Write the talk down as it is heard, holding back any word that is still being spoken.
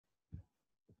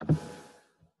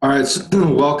All right,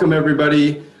 so welcome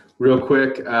everybody. Real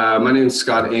quick, my name is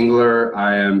Scott Engler.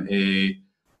 I am a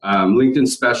LinkedIn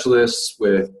specialist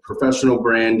with professional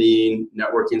branding,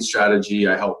 networking strategy.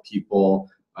 I help people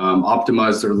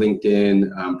optimize their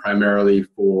LinkedIn primarily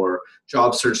for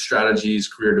job search strategies,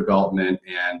 career development,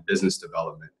 and business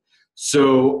development.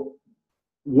 So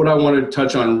what I wanted to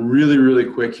touch on really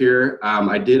quick here,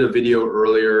 I did a video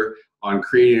earlier on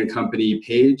creating a company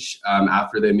page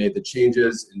after they made the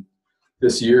changes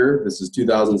this year. This is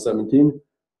 2017,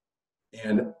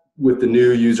 and with the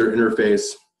new user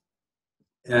interface.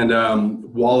 And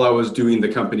while I was doing the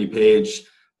company page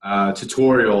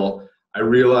tutorial, I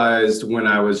realized when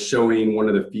I was showing one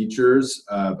of the features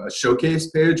of a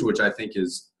showcase page, which I think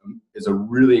is a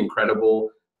really incredible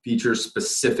feature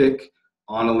specific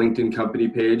on a LinkedIn company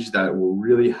page that will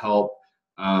really help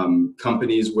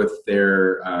companies with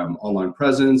their online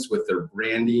presence, with their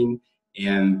branding,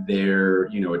 and they're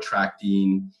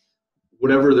attracting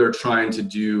whatever they're trying to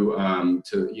do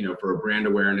for a brand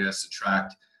awareness,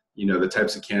 attract the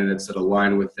types of candidates that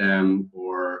align with them,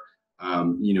 or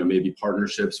maybe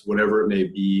partnerships, whatever it may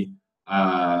be.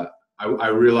 I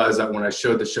realized that when I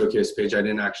showed the showcase page, I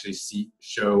didn't actually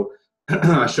show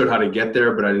I showed how to get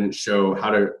there, but I didn't show how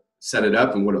to set it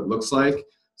up and what it looks like.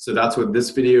 So that's what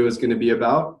this video is going to be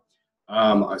about.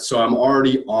 So I'm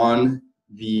already on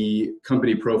the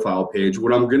company profile page.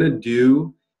 What I'm going to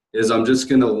do is I'm just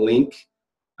going to link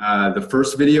the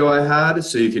first video I had,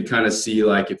 so you could kind of see,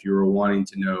 like, if you were wanting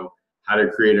to know how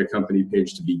to create a company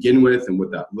page to begin with and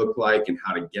what that looked like and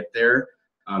how to get there.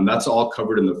 That's all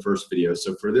covered in the first video.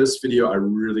 So for this video, I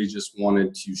really just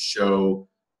wanted to show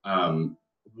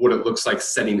what it looks like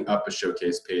setting up a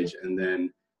showcase page, and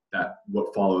then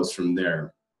what follows from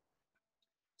there.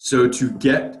 So to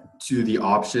get to the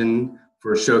option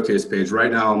for a showcase page,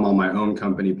 right now I'm on my own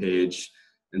company page.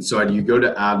 And so you go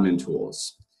to admin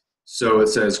tools. So it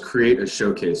says create a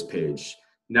showcase page.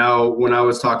 Now, when I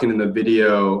was talking in the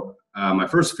video, my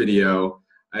first video,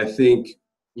 I think,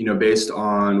 based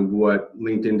on what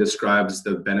LinkedIn describes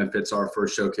the benefits are for a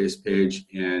showcase page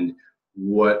and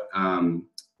what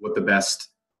the best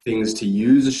things to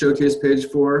use a showcase page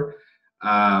for,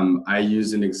 I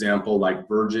use an example like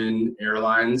Virgin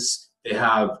Airlines. They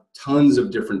have tons of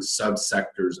different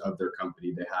subsectors of their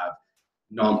company. They have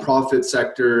nonprofit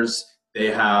sectors.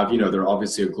 They have, they're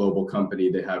obviously a global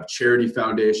company. They have charity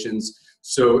foundations.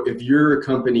 So if you're a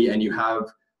company and you have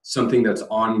something that's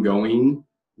ongoing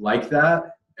like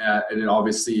that, and it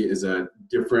obviously is a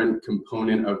different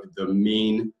component of the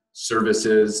main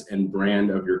services and brand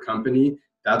of your company,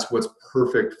 that's what's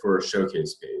perfect for a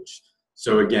showcase page.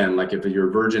 So again, like if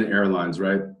you're Virgin Airlines,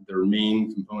 right, their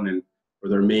main component or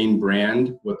their main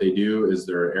brand, what they do is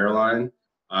their airline,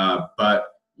 but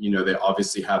they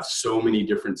obviously have so many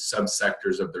different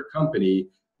subsectors of their company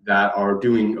that are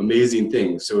doing amazing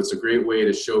things. So it's a great way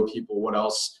to show people what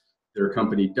else their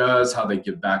company does, how they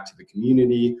give back to the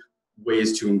community,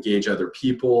 ways to engage other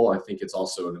people. I think it's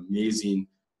also an amazing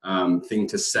thing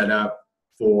to set up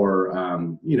for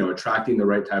attracting the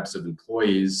right types of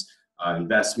employees,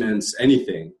 investments,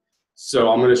 anything.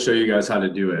 So I'm going to show you guys how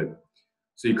to do it.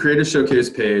 So you create a showcase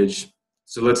page.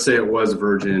 So let's say it was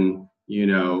Virgin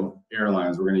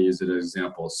Airlines. We're going to use it as an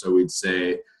example. So we'd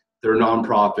say their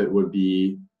nonprofit would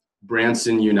be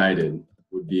Branson United,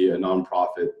 would be a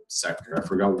nonprofit sector. I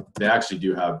forgot, they actually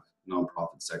do have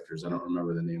nonprofit sectors. I don't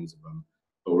remember the names of them,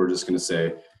 but we're just going to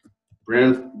say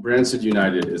Branson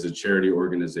United is a charity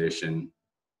organization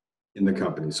in the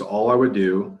company. So all I would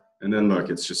do, and then look,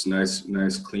 it's just nice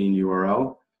clean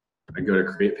URL. I go to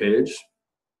create page.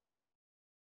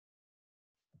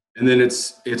 And then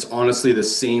it's honestly the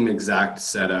same exact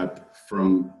setup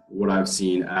from what I've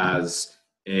seen as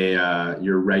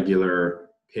your regular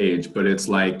page. But it's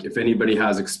like, if anybody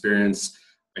has experience,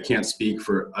 I can't speak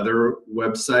for other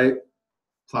website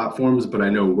platforms, but I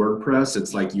know WordPress,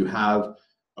 it's like you have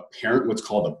a parent, what's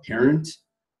called a parent,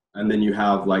 and then you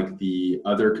have like the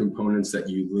other components that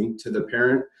you link to the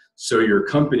parent. So your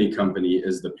company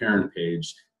is the parent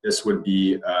page. This would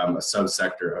be a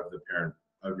subsector of the parent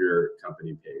of your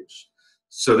company page.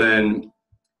 So then,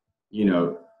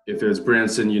 if it was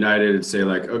Branson United, it'd say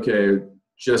like, okay,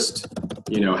 just,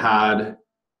 had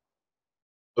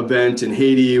event in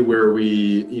Haiti where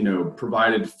we,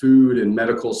 provided food and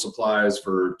medical supplies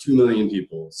for 2 million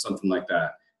people, something like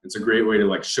that. It's a great way to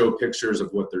like show pictures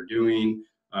of what they're doing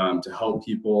to help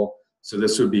people. So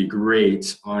this would be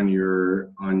great on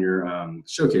your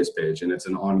showcase page, and it's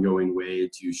an ongoing way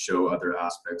to show other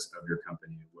aspects of your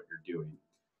company and what you're doing.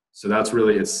 So that's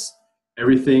really,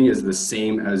 everything is the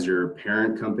same as your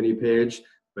parent company page,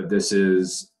 but this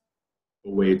is a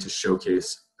way to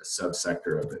showcase a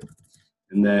subsector of it.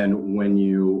 And then when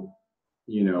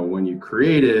when you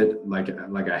create it, like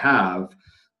I have,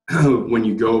 when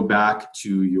you go back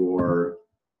to your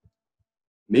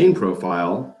main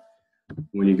profile,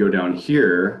 when you go down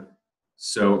here,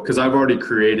 so because I've already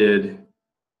created,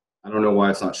 I don't know why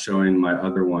it's not showing my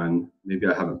other one. Maybe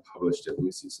I haven't published it. Let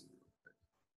me see something.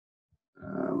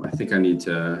 I think I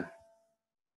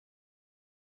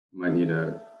might need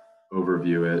to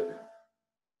overview it.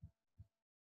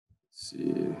 Let's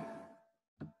see.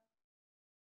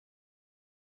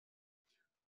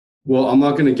 Well, I'm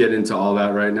not going to get into all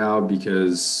that right now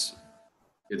because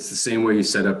it's the same way you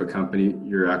set up a company,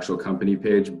 your actual company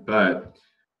page. But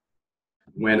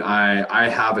when I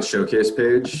have a showcase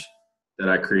page that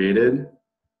I created,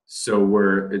 so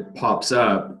where it pops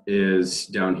up is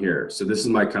down here. So this is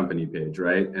my company page,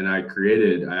 right? And I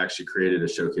actually created a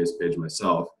showcase page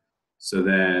myself. So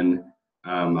then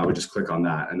I would just click on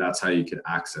that, and that's how you could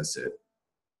access it.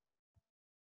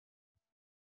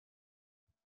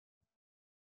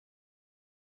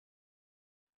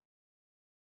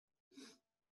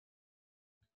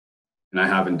 And I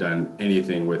haven't done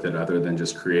anything with it other than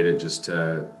just create it just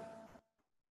to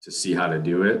see how to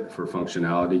do it for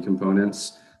functionality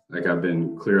components. Like I've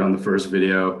been clear on the first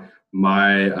video,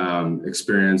 my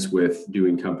experience with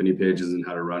doing company pages and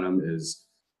how to run them is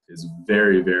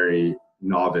very, very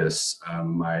novice.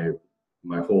 My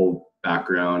whole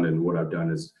background and what I've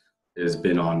done has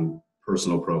been on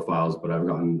personal profiles, but I've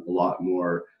gotten a lot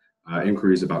more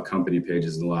inquiries about company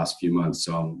pages in the last few months.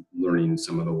 So I'm learning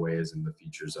some of the ways and the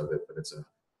features of it, but it's a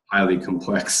highly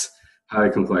complex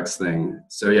thing.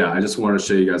 So yeah, I just want to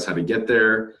show you guys how to get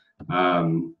there.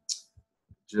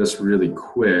 Just really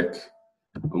quick,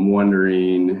 I'm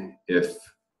wondering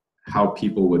how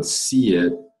people would see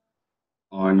it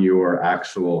on your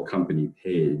actual company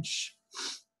page.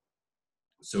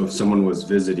 So if someone was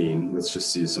visiting, let's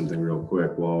just see something real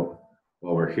quick while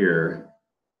we're here.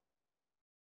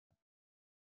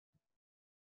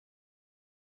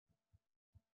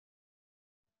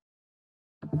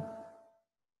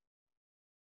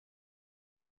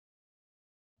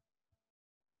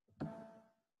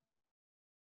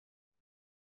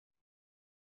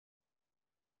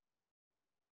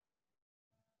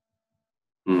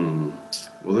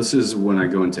 Well, this is when I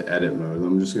go into edit mode.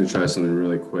 I'm just going to try something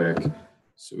really quick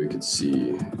so we can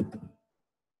see. Okay,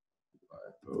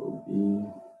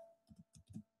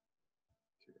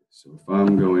 so if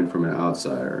I'm going from an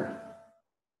outsider,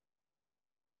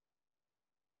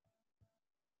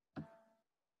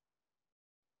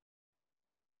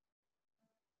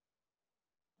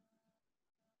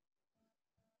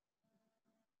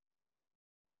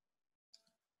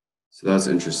 so that's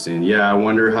interesting. Yeah, I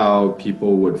wonder how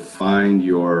people would find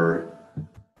your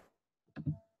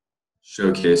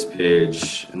showcase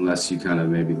page unless you kind of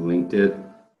maybe linked it.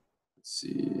 Let's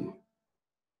see.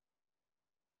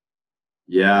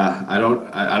 Yeah, I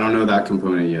don't know that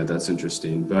component yet. That's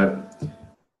interesting. But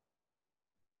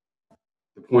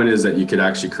the point is that you could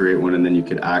actually create one and then you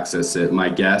could access it. My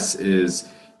guess is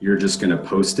you're just going to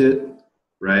post it,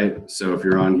 right? So if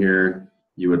you're on here,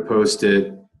 you would post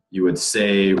it. You would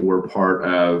say we're part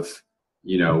of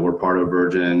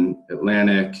Virgin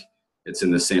Atlantic. It's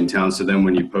in the same town. So then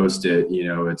when you post it,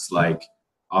 it's like,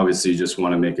 obviously you just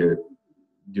want to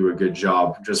do a good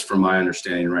job, just from my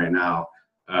understanding right now,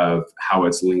 of how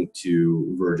it's linked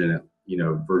to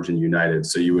Virgin United.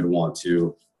 So you would want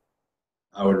to,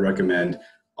 I would recommend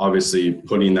obviously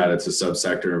putting that it's a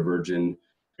subsector of Virgin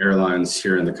Airlines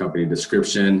here in the company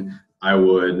description. I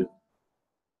would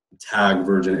tag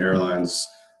Virgin Airlines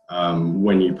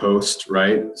when you post,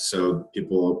 right? So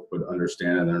people would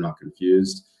understand and they're not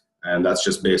confused. And that's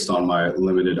just based on my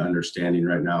limited understanding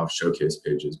right now of showcase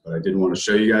pages. But I did want to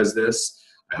show you guys this.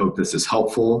 I hope this is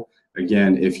helpful.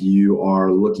 Again, if you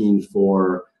are looking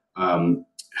for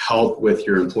help with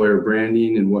your employer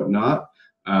branding and whatnot,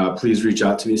 please reach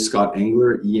out to me, Scott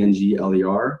Engler,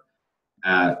 E-N-G-L-E-R,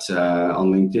 on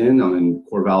LinkedIn. I'm in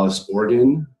Corvallis,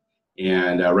 Oregon.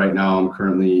 And right now I'm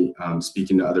currently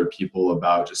speaking to other people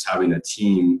about just having a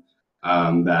team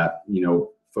that,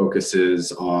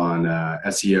 focuses on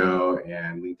SEO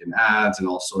and LinkedIn ads and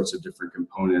all sorts of different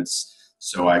components,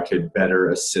 so I could better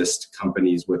assist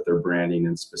companies with their branding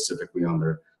and specifically on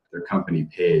their company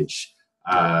page.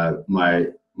 My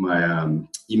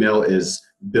email is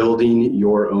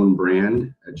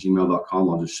buildingyourownbrand@gmail.com.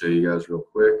 I'll just show you guys real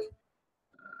quick. Let's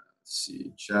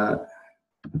see, chat.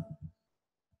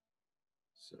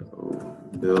 So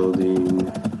building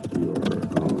your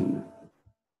own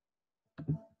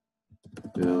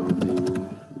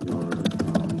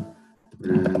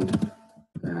brand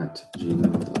at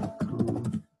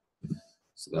gmail.com.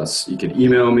 So you can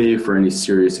email me for any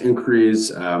serious inquiries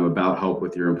about help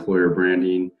with your employer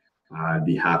branding. I'd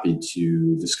be happy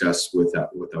to discuss what that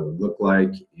would look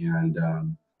like, and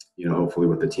hopefully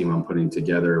with the team I'm putting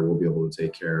together, we'll be able to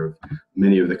take care of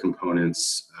many of the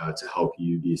components to help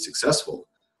you be successful.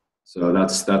 So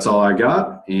that's all I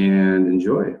got, and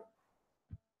enjoy.